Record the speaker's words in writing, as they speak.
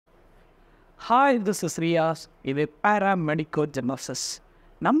Hi, this is Riyaskhan. இது PARAMEDICOGENISIS.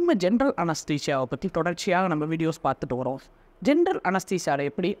 நம்ம general அனஸ்தீசியாவை பற்றி தொடர்ச்சியாக நம்ம வீடியோஸ் பார்த்துட்டு வரோம். ஜென்ரல் அனஸ்தீசியாவில்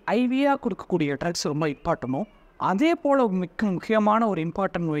எப்படி ஐவியாக கொடுக்கக்கூடிய ட்ரக்ஸ் ரொம்ப இம்பார்ட்டனோ அதே போல் முக்கியமான ஒரு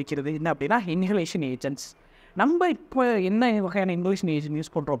இம்பார்ட்டன்ட் வகிக்கிறது என்ன அப்படின்னா இன்ஹலேஷன் ஏஜென்ட்ஸ். நம்ம இப்போ என்ன வகையான இன்ஹலேஷன் ஏஜென்ட்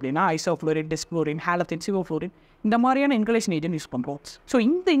யூஸ் பண்ணுறோம் அப்படின்னா ஐசோஃப்ளோரின், டெஸ்ஃப்ளோரின், ஹாலத்தின், சிவோஃப்ளோரின் இந்த மாதிரியான இன்ஹலேஷன் ஏஜென்ட் யூஸ் பண்ணுறோம். ஸோ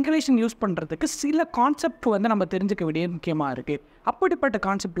இந்த இன்ஹலேஷன் யூஸ் பண்ணுறதுக்கு சில கான்செப்ட் நம்ம தெரிஞ்சுக்க வேண்டிய முக்கியமாக இருக்குது. அப்படிப்பட்ட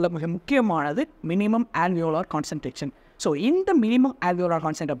கான்செப்டில் மிக முக்கியமானது மினிமம் ஆல்வியோலார் கான்சன்ட்ரேஷன். ஸோ இந்த மினிமம் ஆல்வியோலார்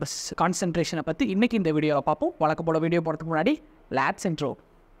கான்சன்ட்ரேஷனை பற்றி இன்றைக்கி இந்த வீடியோவை பார்ப்போம். வழக்க போல வீடியோ போகிறதுக்கு முன்னாடி லேட்ஸ் இன்ட்ரோ.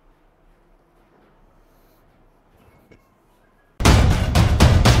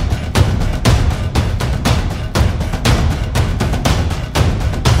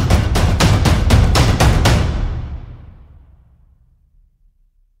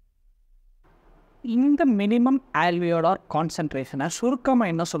 இந்த மினிமம் ஆல்வியோலார் கான்சன்ட்ரேஷனை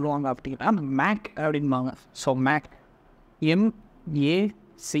சுருக்கமாக என்ன சொல்லுவாங்க அப்படின்னா மேக் அப்படின்பாங்க. So make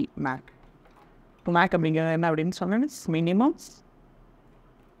MAC make. Make அப்படிங்கிறது என்ன அப்படின்னு சொன்னேன்னா minimum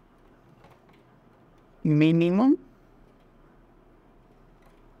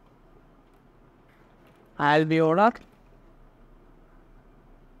alveolar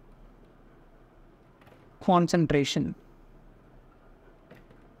concentration.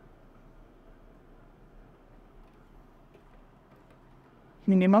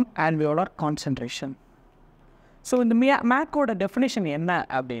 Minimum alveolar concentration. So இந்த மேக்கோட டெஃபினேஷன் என்ன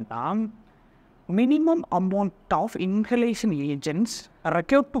அப்படின்னா minimum amount of inhalation agents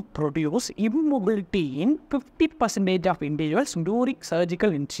required to produce immobility in 50% of individuals touring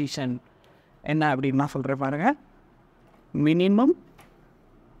surgical incision. என்ன அப்படின்னு நான் சொல்கிறேன் பாருங்க. Minimum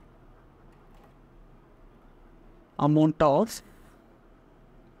amount of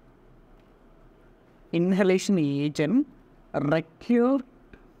inhalation agent required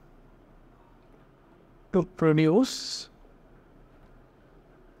to produce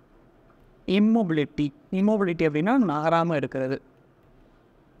immobility அப்படின்னா நகராமல் இருக்கிறது.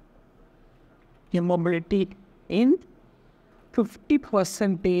 immobility in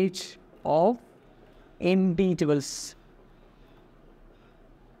 50% of individuals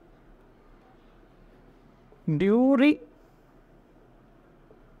during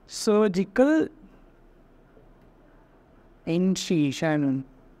surgical incision.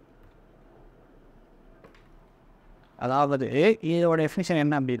 அதாவது இதோட டெஃபினிஷன்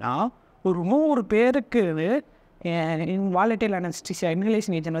என்ன அப்படின்னா ஒரு 100 பேருக்கு வாலட்டைல் அனஸ்தீசியா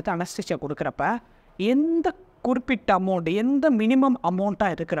இன்ஹலேஷன் ஏஜென்ட் வந்து அனஸ்தீசியா கொடுக்குறப்ப எந்த குறிப்பிட்ட அமௌண்ட் எந்த மினிமம்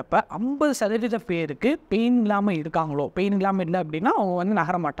அமௌண்ட்டாக இருக்கிறப்ப 50% பேருக்கு பெயின் இல்லாமல் இருக்காங்களோ, பெயின் இல்லாமல் இல்லை அப்படின்னா அவங்க வந்து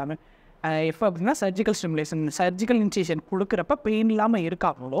நகர மாட்டாங்க. எப்போ அப்படின்னா சர்ஜிக்கல் இன்சிஷன் கொடுக்குறப்ப பெயின் இல்லாமல்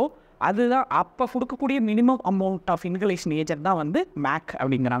இருக்காங்களோ அதுதான் அப்போ கொடுக்கக்கூடிய minimum amount of inhalation agent தான் வந்து மேக்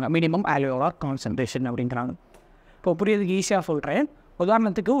அப்படிங்கிறாங்க, மினிமம் ஆல்வியோலார் கான்சன்ட்ரேஷன் அப்படிங்கிறாங்க. இப்போ புரியதுக்கு ஈஸியாக சொல்கிறேன்.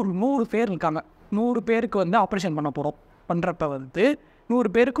 உதாரணத்துக்கு ஒரு 100 பேர் இருக்காங்க. 100 பேருக்கு வந்து ஆப்ரேஷன் பண்ண போகிறோம். பண்ணுறப்ப வந்து 100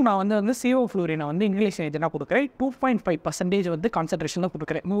 பேருக்கும் நான் வந்து சிவோஃப்ளூரினை வந்து இன்ஹலேஷன் ஏஜென்ட்டாக கொடுக்குறேன். 2.5% வந்து கான்சன்ட்ரேஷன் தான்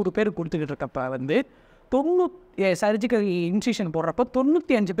கொடுக்குறேன். 100 பேருக்கு கொடுத்துக்கிட்டு இருக்கப்ப வந்து சர்ஜிக்கல் இன்சிஷன் போடுறப்போ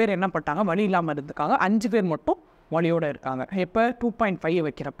 95 பேர் என்ன பண்ணிட்டாங்க, வலி இல்லாமல் இருந்திருக்காங்க. 5 பேர் மட்டும் வலியோடு இருக்காங்க. எப்போ 2.5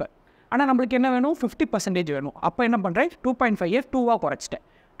 வைக்கிறப்ப. ஆனால் நம்மளுக்கு என்ன வேணும், 50% வேணும். அப்போ என்ன பண்ணுறேன், 2.5 2வாக குறைச்சிட்டேன்.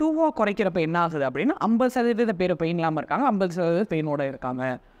 2வாக குறைக்கிறப்ப என்ன ஆகுது அப்படின்னா 50% பேர் பெயின் இல்லாமல் இருக்காங்க, 50% பெயினோடு இருக்காங்க.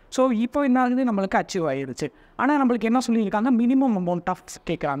 ஸோ இப்போ என்ன ஆகுது, நம்மளுக்கு அச்சீவ் ஆகிடுச்சு. ஆனால் நம்மளுக்கு என்ன சொல்லியிருக்காங்க, மினிமம் அமௌண்ட் ஆஃப்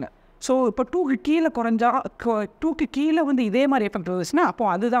கேட்குறாங்க. ஸோ இப்போ 2க்கு கீழே குறைஞ்சா 2க்கு கீழே வந்து இதே மாதிரி எஃபெக்ட் இருந்துச்சுன்னா அப்போ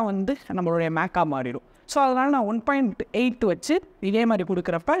அதுதான் வந்து நம்மளுடைய மேக்காக மாறிடும். ஸோ அதனால் நான் 1.8 வச்சு இதே மாதிரி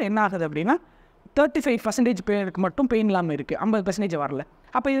கொடுக்குறப்ப என்ன ஆகுது அப்படின்னா 35% பேருக்கு மட்டும் பெயின் இல்லாமல் இருக்குது, 50% வரல.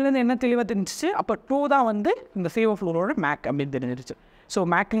 அப்போ இதுலேருந்து என்ன தெளிவாக தெரிஞ்சிச்சு, அப்போ 2 தான் வந்து இந்த சிவோஃப்ளூரோட மேக் அப்படின்னு தெரிஞ்சிருச்சு. ஸோ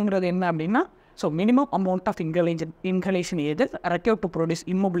மேக்குங்கிறது என்ன அப்படின்னா minimum amount of inhalation agent required to produce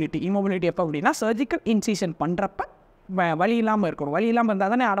immobility எப்போ அப்படின்னா சர்ஜிக்கல் இன்சிஷன் பண்ணுறப்ப வலி இல்லாமல் இருக்கணும். வலி இல்லாமல்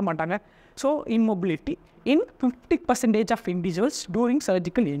இருந்தால் தானே ஆட மாட்டாங்க. So immobility in 50% of individuals touring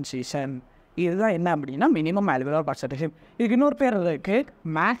surgical incision. இதுதான் என்ன அப்படின்னா மினிமம் ஆல்வியோலார் கான்சன்ட்ரேஷன். இதுக்கு இன்னொரு பேர் இருக்குது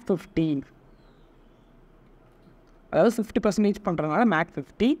மேக் 50. அதாவது 50% பண்ணுறதுனால மேக்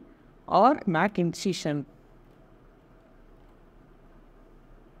 50 ஆர் மேக் இன்சிஷன்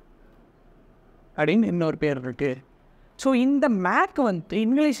அப்படின்னு இன்னொரு பேர் இருக்குது. ஸோ இந்த மேக் வந்து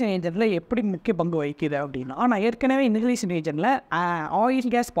இன்ஹலேஷன் ஏஜென்ட்டில் எப்படி முக்கிய பங்கு வகிக்குது அப்படின்னா நான் ஏற்கனவே inhalation ஏஜென்ட்டில் oil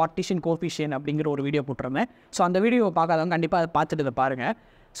case partition coefficient அப்படிங்கிற ஒரு வீடியோ போட்டிருந்தேன். ஸோ அந்த வீடியோவை பார்க்காதவங்க கண்டிப்பாக அதை பார்த்துட்டு இதை பாருங்கள்.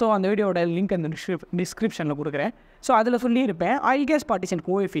 ஸோ அந்த வீடியோட லிங்க் அந்த டிஸ்கிரிப்ஷனில் கொடுக்குறேன். ஸோ அதில் சொல்லியிருப்பேன் ஆயில் கேஸ் பார்ட்டிஷன்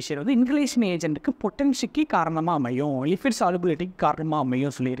கோஎஃபிஷியன்ட் வந்து இன்ஹலேஷன் ஏஜென்ட்டுக்கு பொட்டன்ஷிக்கு காரணமாக அமையும், லிஃபிட் சாலுபிலிட்டிக்கு காரணமாக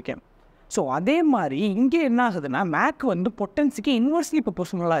அமையும் சொல்லியிருக்கேன். ஸோ அதே மாதிரி இங்கே என்ன ஆகுதுன்னா மேக் வந்து பொட்டன்சிக்கு இன்வெர்ஸ்லி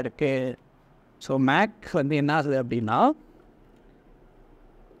ப்ரொபோர்ஷனலாக இருக்குது. ஸோ மேக் வந்து என்ன ஆகுது அப்படின்னா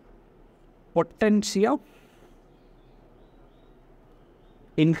potency of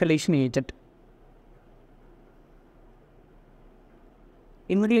inhalation agent.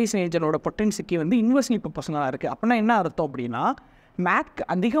 Inhalation ஏஜென்ட்டோட பொட்டன்சிக்கு வந்து இன்வெர்ஸ்லி ப்ரொபோர்ஷனலாக இருக்குது. அப்படின்னா என்ன அர்த்தம் அப்படின்னா மேக்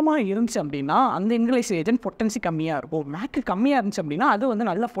அதிகமாக இருந்துச்சு அப்படின்னா அந்த இன்ஹலேஷன் ஏஜென்ட் பொட்டன்சி கம்மியாக இருக்கும். மேக்கு கம்மியாக இருந்துச்சு அப்படின்னா அது வந்து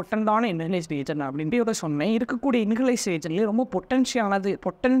நல்ல பொட்டன்டான இன்ஹலேஷன் ஏஜென்ட் அப்படின்ட்டு சொன்னேன். இருக்கக்கூடிய இன்ஹலேஷன் ஏஜென்ட்லேயே ரொம்ப பொட்டன்சி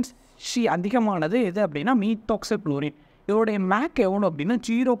அதிகமானது எது அப்படின்னா மீத்தாக்சோக்ளோரின். இதோடைய மேக் எவ்வளோ அப்படின்னா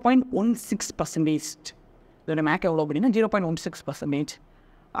 0.16%. இதோடைய மேக் எவ்வளோ அப்படின்னா 0.16%.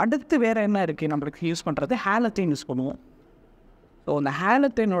 அடுத்து வேறு என்ன இருக்குது நம்மளுக்கு யூஸ் பண்ணுறது? ஹாலத்தைன் யூஸ் பண்ணுவோம். ஸோ அந்த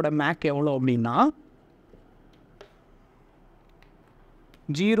ஹாலத்தைனோட மேக் எவ்வளோ அப்படின்னா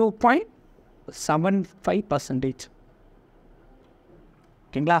 0.75%.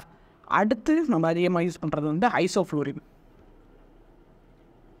 ஓகேங்களா? அடுத்து நம்ம அதிகமாக யூஸ் பண்ணுறது வந்து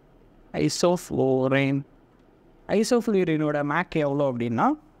ஐசோஃப்ளூரினோட மேக் எவ்வளோ அப்படின்னா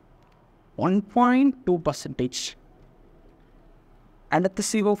 1.2%. அடுத்து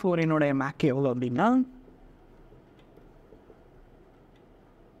சிவோஃப்ளூரினோட மேக் எவ்வளோ அப்படின்னா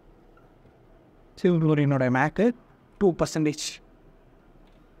சிவோஃப்ளூரினோட மேக்கு 2%.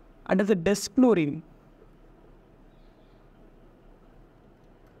 அடுத்து டெஸ்ஃப்ளூரின்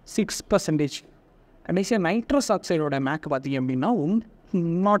 6%. கடைசியாக நைட்ரஸ் ஆக்சைடோட மேக் பார்த்திங்க அப்படின்னா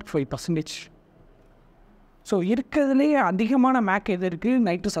 105%. ஸோ இருக்கிறதுலே அதிகமான மேக் எது இருக்குது?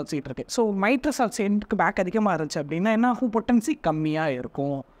 நைட்ரஸ் ஆக்சைடு இருக்குது. ஸோ நைட்ரஸ் ஆக்சைடுக்கு மேக் அதிகமாக இருந்துச்சு அப்படின்னா என்ன ஆகும்? பொட்டன்சி கம்மியாக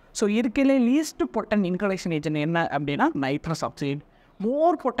இருக்கும். ஸோ இருக்கிறதுலே லீஸ்ட் பொட்டன் இன்ஹலேஷன் ஏஜென்ட் என்ன அப்படின்னா நைட்ரஸ் ஆக்சைடு.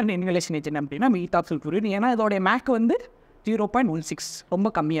 மோர் பொட்டன் இன்ஹலேஷன் ஏஜென்ட் அப்படின்னா மீத்தாக்சோக்ளோரின். ஏன்னா இதோடைய மேக் வந்து 0.16 ரொம்ப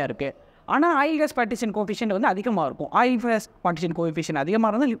கம்மியாக இருக்குது. ஆனால் ஆயில் கேஸ் பார்ட்டிஷன் கோஎஃபிஷியன்ட் வந்து அதிகமாக இருக்கும். ஆயில் கேஸ் பார்ட்டிஷன் கோஎஃபிஷியன்ட் அதிகமாக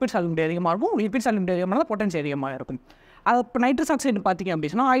இருந்தால் லிப்பிட் சால்பிலிட்டி அதிகமாக இருக்கும். லிப்பிட் சால்பிலிட்டி அதிகமாக இருந்தால் பொட்டன்சி அதிகமாக இருக்கும். அது இப்போ நைட்ரஸ் ஆக்சைடு பார்த்திங்க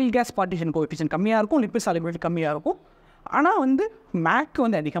அப்படின்னா ஆயில் கேஸ் பார்ட்டிஷன் கோஎஃபிஷியன்ட் கம்மியாக இருக்கும், லிப்பிட் சால்பிலிட்டி கம்மியாக இருக்கும். ஆனால் வந்து மேக்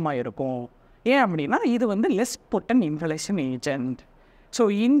வந்து அதிகமாக இருக்கும். ஏன் அப்படின்னா இது வந்து லெஸ் பொட்டன் இன்ஹலேஷன் ஏஜென்ட். ஸோ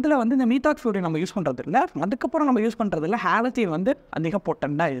இதில் வந்து இந்த மீத்தாக்சோக்ளோரின் நம்ம யூஸ் பண்ணுறது இல்லை. அதுக்கப்புறம் நம்ம யூஸ் பண்ணுறது இல்லை. ஹாலத்தைன் வந்து அதிக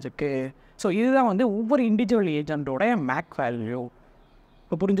பொட்டண்டாக இருக்குது. ஸோ இதுதான் வந்து ஒவ்வொரு இண்டிவிஜுவல் ஏஜென்ட்டோட மேக் வேல்யூ.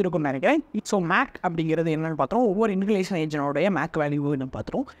 இப்போ புரிஞ்சிருக்கும்னு நினைக்கிறேன். ஸோ மேக் அப்படிங்கிறது என்னென்னு பார்த்தோம். ஒவ்வொரு இன்ஹலேஷன் ஏஜென்ட்டோடைய மேக் வேல்யூன்னு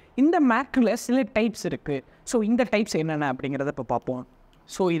பார்த்துருவோம். இந்த மேக்கில் சில டைப்ஸ் இருக்குது. ஸோ இந்த டைப்ஸ் என்னென்ன அப்படிங்கிறத இப்போ பார்ப்போம்.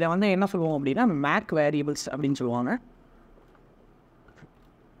 ஸோ இதை வந்து என்ன சொல்லுவோம் அப்படின்னா மேக் வேரியபிள்ஸ் அப்படின்னு சொல்லுவாங்க.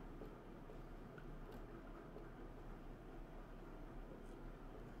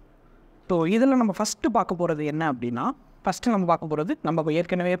 ஸோ இதில் நம்ம ஃபஸ்ட்டு பார்க்க போகிறது என்ன அப்படின்னா நம்ம பார்க்க போகிறது நம்ம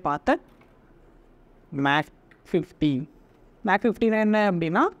ஏற்கனவே பார்த்த மேக் 50. மேக் 50 என்ன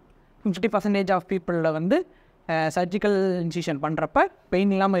அப்படின்னா 50% ஆஃப் பீப்புளில் வந்து சர்ஜிக்கல் இன்சிஷன் பண்ணுறப்ப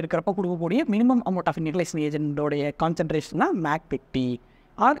பெயின் இல்லாமல் இருக்கிறப்ப கொடுக்கக்கூடிய minimum amount of inhalation ஏஜென்ட்டோடைய concentration தான் மேக் 50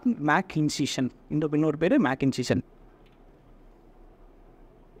 ஆர் மேக் இன்சிஷன். இன்னொரு பேர் மேக் இன்சிஷன்.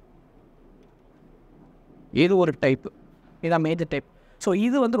 இது ஒரு டைப்பு, இதுதான் மேஜர் டைப். ஸோ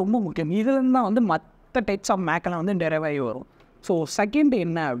இது வந்து ரொம்ப முக்கியம். இதுலேருந்து தான் வந்து மற்ற டைப்ஸ் ஆஃப் மேக்கெல்லாம் வந்து டெரைவ் ஆகி வரும். ஸோ செகண்ட்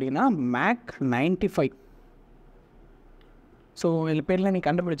என்ன அப்படின்னா மேக் 95. ஸோ இதில் பேரில் நீங்கள்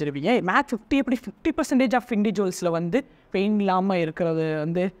கண்டுபிடிச்சிருப்பீங்க. மேக் 50 எப்படி 50% ஆஃப் இண்டிவிஜுவல்ஸில் வந்து பெயின் இல்லாமல் இருக்கிறது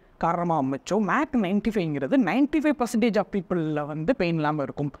வந்து காரணமாக அமைச்சோம். மேக் 95ங்கிறது 95% ஆஃப் பீப்புளில் வந்து பெயின் இல்லாமல்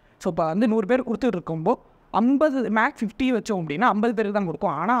இருக்கும். ஸோ இப்போ வந்து 100 பேர் கொடுத்துட்டு இருக்கும்போது 50 மேக் 50 வச்சோம் அப்படின்னா 50 பேருக்கு தான்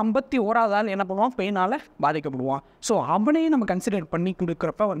கொடுக்கும். ஆனால் 51வது ஆள் என்ன பண்ணுவான்? பெயினால் பாதிக்கப்படுவான். ஸோ அவனையும் நம்ம கன்சிடர் பண்ணி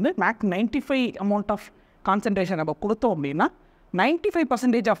கொடுக்குறப்ப வந்து மேக் 95 அமௌண்ட் ஆஃப் கான்சன்ட்ரேஷன் நம்ம கொடுத்தோம் அப்படின்னா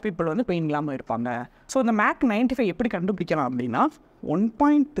 95% ஆஃப் பீப்புள் வந்து பெயின் இல்லாமல் இருப்பாங்க. ஸோ இந்த மேக் 95 எப்படி கண்டுபிடிக்கலாம் அப்படின்னா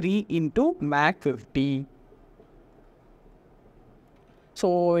 1.3 இன்ட்டு மேக் 50. ஸோ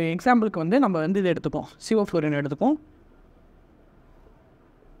எக்ஸாம்பிளுக்கு வந்து நம்ம வந்து இது எடுத்துப்போம், சிவோஃப்ளூரின் எடுத்துப்போம்.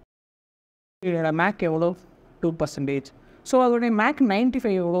 இதோட மேக் எவ்வளோ? 2%. ஸோ அதோடைய மேக்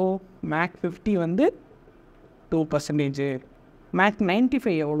 95 எவ்வளோ? மேக் 50 வந்து 2%. மேக்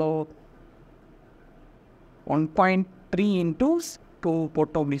 95 எவ்வளோ? 1.3 இன்ட்டு 2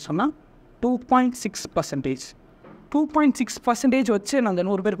 போட்டோம் அப்படின்னு சொன்னால் 2.6%. 2.6% வச்சு நான் அந்த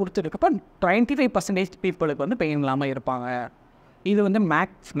 100 பேர் கொடுத்துருக்கப்ப 25% பீப்புளுக்கு வந்து பெயின் இல்லாமல் இருப்பாங்க. இது வந்து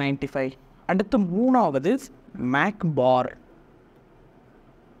மேக் 95. அடுத்து மூணாவது மேக் பார்.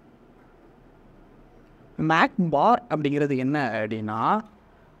 மேக் பார் அப்படிங்கிறது என்ன அப்படின்னா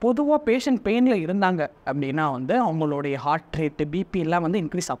பொதுவாக பேஷண்ட் பெயினில் இருந்தாங்க அப்படின்னா வந்து அவங்களுடைய ஹார்ட் ரேட்டு பிபி எல்லாம் வந்து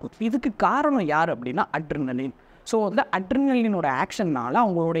இன்க்ரீஸ் ஆகும். இதுக்கு காரணம் யார் அப்படின்னா அட்ரினலின். ஸோ வந்து அட்ரினலினோட ஆக்ஷன்னால்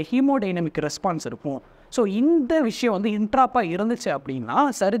அவங்களுடைய ஹீமோடைனமிக் ரெஸ்பான்ஸ் இருக்கும். ஸோ இந்த விஷயம் வந்து இன்ட்ராப்பாக இருந்துச்சு அப்படின்னா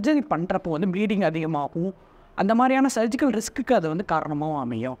சர்ஜரி பண்ணுறப்போ வந்து ப்ளீடிங் அதிகமாகும். அந்த மாதிரியான சர்ஜிக்கல் ரிஸ்க்குக்கு அது வந்து காரணமாகவும்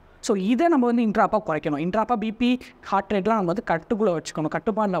அமையும். ஸோ இதை நம்ம வந்து இன்ட்ராப்பாக குறைக்கணும். இன்ட்ராப்பாக பிபி ஹார்ட் ரேட்லாம் நம்ம வந்து கட்டுக்குள்ளே வச்சுக்கணும்,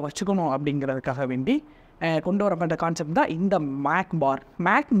 கட்டுப்பாடில் வச்சுக்கணும் அப்படிங்கிறதுக்காக வேண்டி கொண்டு வரப்பட்ட கான்செப்ட் தான் இந்த மேக்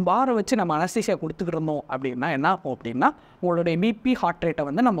பாரை வச்சு நம்ம அனஸ்தீசியா கொடுத்துக்கிட்டு இருந்தோம் அப்படின்னா என்ன ஆகும் அப்படின்னா உங்களுடைய பிபி ஹார்ட் ரேட்டை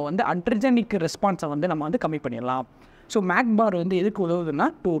வந்து நம்ம வந்து அட்ரிஜனிக் ரெஸ்பான்ஸை வந்து நம்ம வந்து கம்மி பண்ணிடலாம். ஸோ மேக் பார் வந்து எதுக்கு உதவுதுன்னா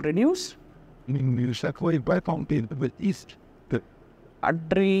to reduce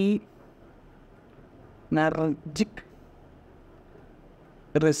adrenergic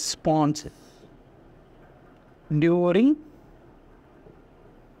response during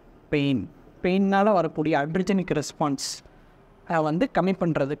பெயினால் வரக்கூடிய அட்ரிஜனிக் ரெஸ்பான்ஸ் வந்து கம்மி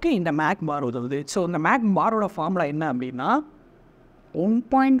பண்ணுறதுக்கு இந்த மேக் பார் உதவுது. ஸோ இந்த மேக் பாரோட ஃபார்முலா என்ன அப்படின்னா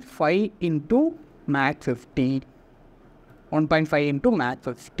 1.5 into MAC 50 1.5 into MAC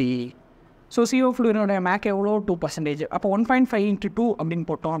 50. So CO ஃப்ளூரினோட make எவ்வளோ 2%. அப்போ 1.5 into 2 அப்படின்னு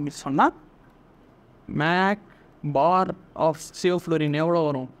போட்டோம் அப்படின்னு சொன்னால் make bar of CO fluorine எவ்வளோ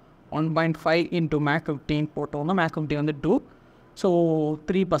வரும்? 1.5 into MAC 15 போட்டோம்னா MAC 50 வந்து 2, ஸோ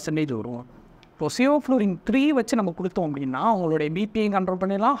 3% வரும். இப்போ CO ஃப்ளூரின் 3 வச்சு நம்ம கொடுத்தோம் அப்படின்னா அவங்களுடைய பிபியையும் கண்ட்ரோல்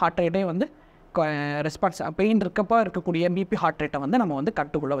பண்ணிடலாம், ஹார்ட் ரேட்டையும் வந்து ரெஸ்பான்ஸ் பெயின் இருக்கப்போ இருக்கக்கூடிய பிபி ஹார்ட் ரேட்டை வந்து நம்ம வந்து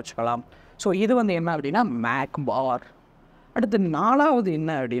கட்டுக்குள்ளே வச்சுக்கலாம். ஸோ இது வந்து என்ன அப்படின்னா மேக் பார். அடுத்து 4வது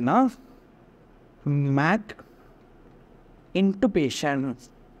என்ன அப்படின்னா மேக் இன்டுபேஷன்.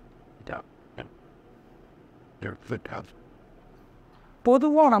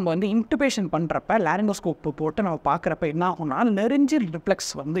 பொதுவாக நம்ம வந்து இன்டுபேஷன் பண்ணுறப்ப லாரிங்கோஸ்கோப் போட்டு நம்ம பார்க்குறப்ப என்ன ஆகும்னா லெரிஞ்சியல் ரிஃப்ளெக்ஸ்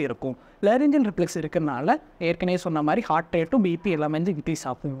வந்து இருக்கும். லெரிஞ்சியல் ரிஃப்ளெக்ஸ் இருக்கிறனால ஏற்கனவே சொன்ன மாதிரி ஹார்ட் ரேட்டும் பிபி எல்லாமே வந்து இன்க்ரீஸ்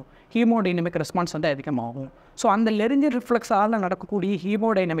ஆகும், ஹீமோடைனமிக் ரெஸ்பான்ஸ் வந்து அதிகமாகும். ஸோ அந்த லெரிஞ்சியல் ரிஃப்ளெக்ஸால் நடக்கக்கூடிய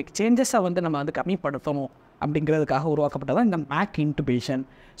ஹீமோடைனமிக் சேஞ்சஸை வந்து நம்ம வந்து கம்மிப்படுத்தணும் அப்படிங்கிறதுக்காக உருவாக்கப்பட்டதான் இந்த make intubation.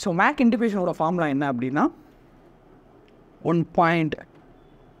 So make இன்டுபேஷனோட formula என்ன அப்படின்னா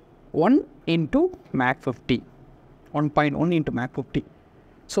 1.1 into MAC 50 1.1 into MAC 50.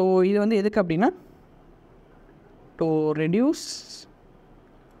 So இது வந்து எதுக்கு அப்படின்னா to reduce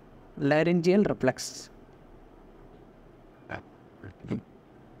லாரிஞ்சியல் reflex.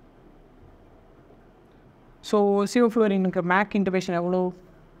 So CO ஃப்ளூரினுக்கு make intubation எவ்வளோ?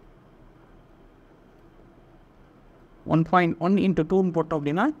 1.1 into 2 போட்டோம்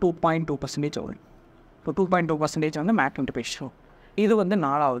அப்படின்னா 2.2% வரும். ஸோ 2.2% வந்து மேக் இன்டுபேஷன். இது வந்து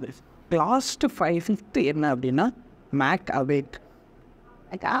 4வது. லாஸ்ட்டு 5th என்ன அப்படின்னா make awake.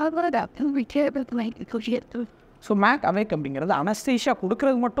 So make awake அப்படிங்கிறது அனஸ்தீசியா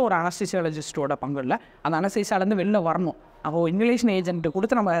கொடுக்குறது மட்டும் ஒரு அனஸ்தீசியாலஜிஸ்டோட பங்கு இல்லை, அந்த அனஸ்தீசியாலேருந்து வெளில வரணும். அப்போது இன்ஹலேஷன் ஏஜென்ட்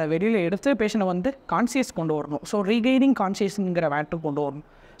கொடுத்து நம்ம வெளியில் எடுத்து பேஷண்ட்டை வந்து கான்சியஸ் கொண்டு வரணும். ஸோ ரீகெய்னிங் கான்சியஸ்ங்கிற மேட்ரு கொண்டு வரணும்.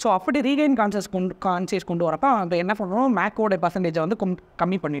 ஸோ அப்படி ரீகெயின் கான்சியஸ் கொண்டு வரப்போ அந்த என்ன பண்ணணும் மேக்கோட பர்சன்டேஜை வந்து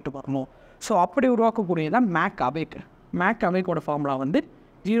கம்மி பண்ணிட்டு வரணும். ஸோ அப்படி உருவாக்கக்கூடியதான் மேக் அவேக். மேக் அவேக்கோட ஃபார்முலா வந்து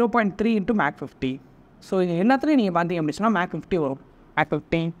 0.3 into MAC 50. ஸோ இது எல்லாத்துலேயும் நீங்கள் பார்த்தீங்க அப்படின்னு சொன்னால் MAC 50 வரும். MAC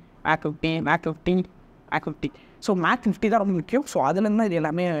 15 MAC 15 MAC 15 MAC 50. So MAC 50 தான் ரொம்ப முக்கியம். ஸோ அதுலேருந்து தான் இது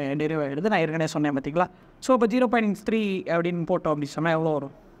எல்லாமே டெரிவ் ஆகிடுது. நான் ஏற்கனவே சொன்னேன் பார்த்தீங்களா. ஸோ இப்போ 0.3 அப்படின்னு போட்டோம் அப்படின்னு சொன்னால் எவ்வளோ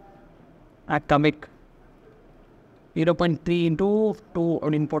வரும்? மேக் அவேக் 0.3 into 2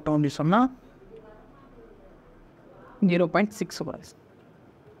 அப்படின்னு போட்டோம் அப்படின்னு சொன்னால் 0.6 வரும்.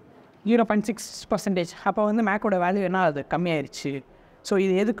 0.6%. அப்போ வந்து மேக்கோட வேல்யூ என்ன அது கம்மியாயிருச்சு. ஸோ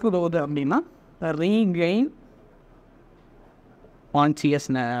இது எதுக்கு உதவுது அப்படின்னா ரீகெயின்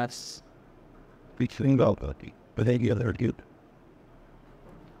கான்சியஸ்னஸ்.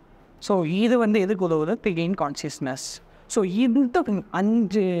 ஸோ இது வந்து எதுக்கு உதவுது? Regain consciousness. ஸோ இந்த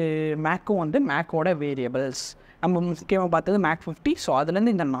 5 மேக்கும் வந்து மேக்கோட வேரியபிள்ஸ். நம்ம முக்கியமாக பார்த்தது MAC 50. ஸோ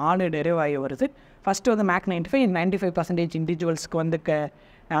அதுலேருந்து இந்த 4 டெரிவ் ஆகி வருது. ஃபஸ்ட்டு வந்து MAC 95 இண்டிவிஜுவல்ஸ்க்கு வந்து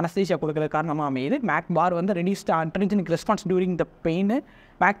அனஸ்தீசியா கொடுக்குறது காரணமாக அமையுது. மேக் பார் வந்து reduced அட்ரிஜனிக் response during the pain.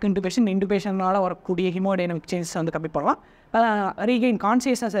 Make இன்டுபேஷனால் வரக்கூடிய ஹீமோடைனமிக் சேஞ்சஸ் வந்து கம்மி பண்ணலாம். ரீகெயின்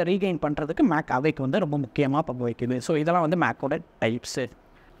கான்சியஸ்னஸை ரீகெயின் பண்ணுறதுக்கு மேக் அவேக் வந்து ரொம்ப முக்கியமாக பங்கு வைக்குது. ஸோ இதெல்லாம் வந்து மேக்கோட டைப்ஸு.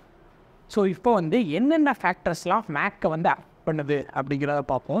 ஸோ இப்போ வந்து என்னென்ன ஃபேக்டர்ஸ்லாம் மேக்கை வந்து அஃபெக்ட் பண்ணுது அப்படிங்கிறத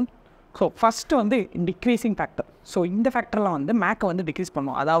பார்ப்போம். ஸோ ஃபஸ்ட்டு வந்து டிக்ரீஸிங் ஃபேக்டர். ஸோ இந்த ஃபேக்டர்லாம் வந்து மேக்கை வந்து டிக்ரீஸ்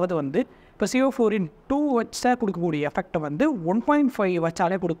பண்ணும். அதாவது வந்து இப்போ CO4 2 வச்சா கொடுக்கக்கூடிய எஃபெக்டை வந்து 1.5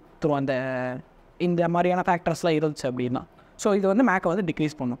 வச்சாலே கொடுத்துரும் அந்த இந்த மாதிரியான ஃபேக்டர்ஸ்லாம் இருந்துச்சு அப்படின்னா. ஸோ இது வந்து மேக்கை வந்து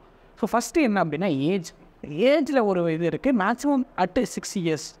டிக்ரீஸ் பண்ணும். ஸோ ஃபஸ்ட்டு என்ன அப்படின்னா ஏஜில் ஒரு இது இருக்குது. Maximum at 6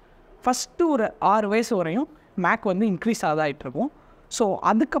 years. ஃபஸ்ட்டு ஒரு 6 வயசு வரையும் மேக் வந்து இன்க்ரீஸ் ஆகிட்டுருக்கும். ஸோ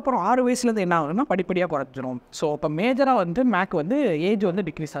அதுக்கப்புறம் 6 வயசுலேருந்து என்ன ஆகுதுன்னா படிப்படியாக குறைஞ்சிரும். ஸோ இப்போ மேஜராக வந்து மேக் வந்து ஏஜ் வந்து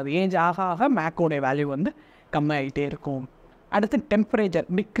டிக்ரீஸ் ஆகுது. ஏஜ் ஆக ஆக மேக்கோடைய வேல்யூ வந்து கம்மியாகிட்டே இருக்கும். அடுத்து temperature,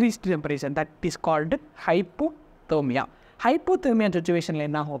 decreased temperature, that is called hypothermia. Hypothermia சுச்சுவேஷனில்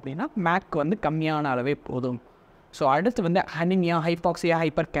என்ன ஆகும் அப்படின்னா மேக் வந்து கம்மியான அளவே போதும். ஸோ அடுத்து வந்து anaemia, hypoxia,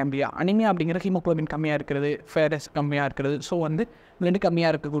 hyper Gambia. Anaemia அப்படிங்கிற ஹீமோக்ளோபின் கம்மியாக இருக்கிறது, ஃபேரஸ் கம்மியாக இருக்கிறது. ஸோ வந்து ரெண்டு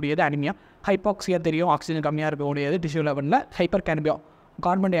கம்மியாக இருக்கக்கூடியது அனிமியா. ஹைபாக்சியா தெரியும், ஆக்சிஜன் கம்மியாக இருக்கக்கூடியது டிஷ்யூ லெவலில். Hyper Gambia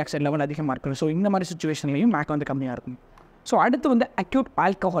carbon di oxide level அதிகமாக இருக்குது. ஸோ இந்த மாதிரி சுச்சுவேஷன்லையும் மேக் வந்து கம்மியாக இருக்கும். ஸோ அடுத்து வந்து அக்யூட்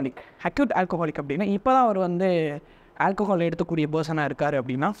ஆல்கஹாலிக். அக்யூட் ஆல்கஹாலிக் அப்படின்னா இப்போ தான் அவர் வந்து ஆல்கஹால் எடுத்துக்கூடிய பர்சனாக இருக்கார்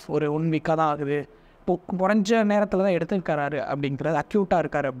அப்படின்னா ஒரு 1 வீக்காக தான் ஆகுது, இப்போ குறைஞ்ச நேரத்தில் தான் எடுத்துருக்காரு அப்படிங்கிறது அக்யூட்டாக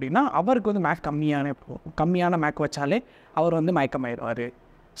இருக்கார் அப்படின்னா அவருக்கு வந்து மேக் கம்மியான மேக் வச்சாலே அவர் வந்து மயக்கமாயிடுவார்.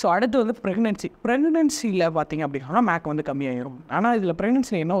 ஸோ அடுத்து வந்து ப்ரெக்னென்சியில் பார்த்திங்க அப்படின்னா மேக் வந்து கம்மியாயிடும். ஆனால் இதில்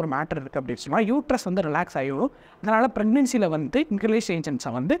ப்ரெக்னென்சியில் என்ன ஒரு மேட்டர் இருக்குது அப்படின்னு சொன்னால் யூட்ரஸ் வந்து ரிலாக்ஸ் ஆகிடும். அதனால் ப்ரெக்னென்சியில் வந்து இன்ஹலேஷன்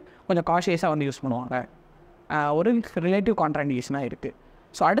ஏஜென்ட்ஸை வந்து கொஞ்சம் காஷியஸாக வந்து யூஸ் பண்ணுவாங்க. ஒரு ரிலேட்டிவ் கான்ட்ராண்டிகேஷனாக இருக்குது.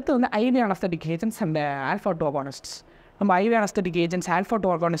 ஸோ அடுத்து வந்து IV anaesthetic agents and alpha two அகானிஸ்ட்ஸ். நம்ம IV anaesthetic agents alpha two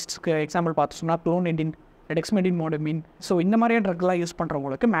அகானிஸ்ட்ஸ்க்கு example பார்த்தோம்னா குளோனிடின், டெக்ஸ்மெடிமோடமின். ஸோ இந்த மாதிரியான ட்ரக்லாம் யூஸ்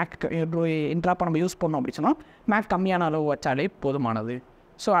பண்ணுறவங்களுக்கு மேக் இன்ட்ராப்பாக நம்ம யூஸ் பண்ணோம் அப்படின்னு சொன்னால் மேக் கம்மியான அளவு வச்சாலே போதுமானது.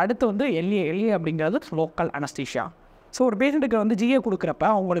 ஸோ அடுத்து வந்து எல்ஏ அப்படிங்கிறது லோக்கல் அனஸ்தீஷியா. ஸோ ஒரு பேஷண்ட்டுக்கு வந்து GA கொடுக்குறப்ப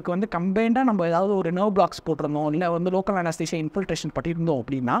அவங்களுக்கு வந்து கம்பைண்டாக நம்ம ஏதாவது ஒரு நர்வ் பிளாக்ஸ் போட்டிருந்தோம், இல்லை வந்து லோக்கல் அனஸ்தீஷியா இன்ஃபில்ட்ரேஷன் பண்ணியிருந்தோம்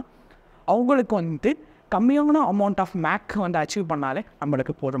அப்படின்னா அவங்களுக்கு வந்து கம்மியான அமௌண்ட் ஆஃப் மேக் வந்து அச்சீவ் பண்ணாலே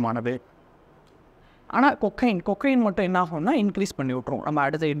நம்மளுக்கு போதுமானது. ஆனால் கொக்கைன் மட்டும் என்ன ஆகும்னா இன்க்ரீஸ் பண்ணி விட்ருவோம். நம்ம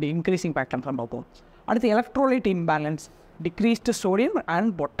அடுத்து இன்க்ரீஸிங் ஃபேக்டர்ஸ் நம்ம பார்ப்போம். அடுத்து electrolyte imbalance, decreased sodium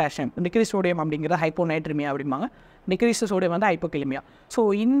and potassium. Degrees sodium அப்படிங்கிறது ஹைப்போநைட்ரிமியா அப்படிம்பாங்க, டிக்ரீஸ்டு சோடியம் வந்து ஹைப்போகிலிமியா. ஸோ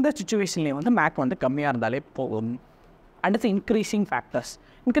இந்த சுச்சுவேஷன்லேயே வந்து மேக் வந்து கம்மியாக இருந்தாலே போகும். அடுத்து இன்க்ரீஸிங்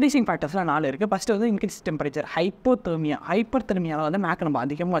ஃபேக்டர்ஸில் 4 இருக்குது. ஃபஸ்ட்டு வந்து இன்க்ரீஸ் டெம்பரேச்சர், ஹைப்பர் தெர்மியாவில் வந்து மேக் நம்ம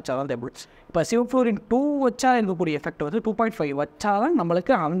அதிகமாக வச்சா தான் தேவை. இப்போ சிவஃப்ளோரின் 2 வச்சா இருக்கக்கூடிய எஃபெக்ட் வந்து 2.5 வச்சா தான்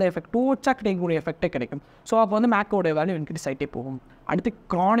நம்மளுக்கு அந்த எஃபெக்ட் 2 வச்சா கிடைக்கக்கூடிய எஃபெக்டே கிடைக்கும். ஸோ அப்போ வந்து மேக்கோடைய வேல்யூ இன்க்ரீஸ் ஆகிட்டே போகும். அடுத்து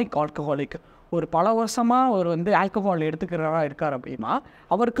க்ரானிக் ஆல்கஹாலிக், ஒரு பல வருஷமாக ஒரு வந்து ஆல்கஹால் எடுத்துக்கிறவராக இருக்கார் அப்படின்னா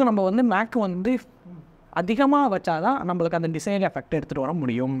அவருக்கு நம்ம வந்து மேக் வந்து அதிகமாக வச்சா தான் நம்மளுக்கு அந்த டிசைன் எஃபெக்ட் எடுத்துகிட்டு வர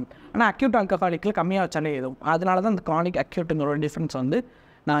முடியும். ஆனால் அக்யூட் ஆல்கஹாலிக்கில் கம்மியாக வச்சாலே எதுவும். அதனால தான் அந்த க்ரானிக் அக்யூட்டுங்கிற டிஃப்ரென்ஸ் வந்து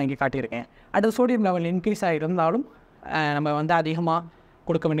நான் இங்கே காட்டியிருக்கேன். அடுத்து சோடியம் லெவல் இன்க்ரீஸ் ஆகிருந்தாலும் நம்ம வந்து அதிகமாக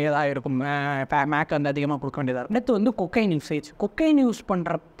கொடுக்க வேண்டியதாக இருக்கும், மேக் வந்து அதிகமாக கொடுக்க வேண்டியதாக இருக்கும். அடுத்து வந்து கொக்கைன் யூஸ்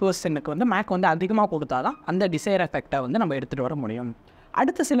பண்ணுற பர்சனுக்கு வந்து மேக் வந்து அதிகமாக கொடுத்தா தான் அந்த டிசைர் எஃபெக்டை வந்து நம்ம எடுத்துகிட்டு வர முடியும்.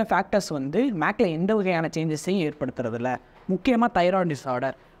 அடுத்த சில ஃபேக்டர்ஸ் வந்து மேக்கில் எந்த வகையான சேஞ்சஸையும் ஏற்படுத்துறதில்ல. முக்கியமாக தைராய்டு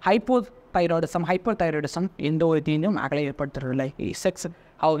டிஸார்டர், ஹைப்பர் தைராய்டிசம் எந்த ஒரு சேஞ்சும் மேக்கில் ஏற்படுத்துறதில்லை. செக்ஸ்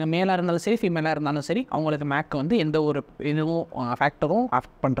அவங்க மேலாக இருந்தாலும் சரி ஃபீமேலாக இருந்தாலும் சரி அவங்களுக்கு மேக் வந்து எந்த ஒரு இதுவும் ஃபேக்டரும்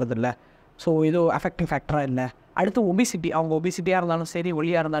அஃபெக்ட் பண்ணுறதில்ல. ஸோ இது அஃபெக்டிங் ஃபேக்டராக இல்லை. அடுத்து அவங்க ஒபிசிட்டியாக இருந்தாலும் சரி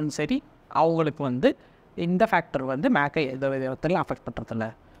ஒல்லியாக இருந்தாலும் சரி அவங்களுக்கு வந்து இந்த ஃபேக்டர் வந்து மேக்கை எந்த விதத்திலையும் அஃபெக்ட் பண்ணுறதில்ல.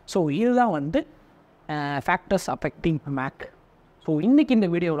 ஸோ இதுதான் வந்து ஃபேக்டர்ஸ் அஃபெக்டிங் மேக். ஸோ இன்றைக்கி இந்த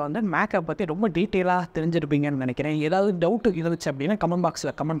வீடியோவில் வந்து மேக்கை பற்றி ரொம்ப டீட்டெயிலாக தெரிஞ்சிருப்பீங்கன்னு நினைக்கிறேன். ஏதாவது டவுட்டு இருந்துச்சு அப்படின்னா கமெண்ட்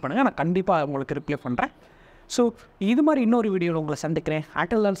பாக்ஸில் கமெண்ட் பண்ணுங்கள், நான் கண்டிப்பாக உங்களுக்கு ரிப்ளை பண்ணுறேன். ஸோ இது மாதிரி இன்னொரு வீடியோவில் உங்களை சந்திக்கிறேன்.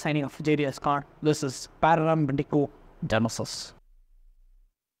 Until then, signing off, Riyaskhan. This is PARAMEDICOGENISIS.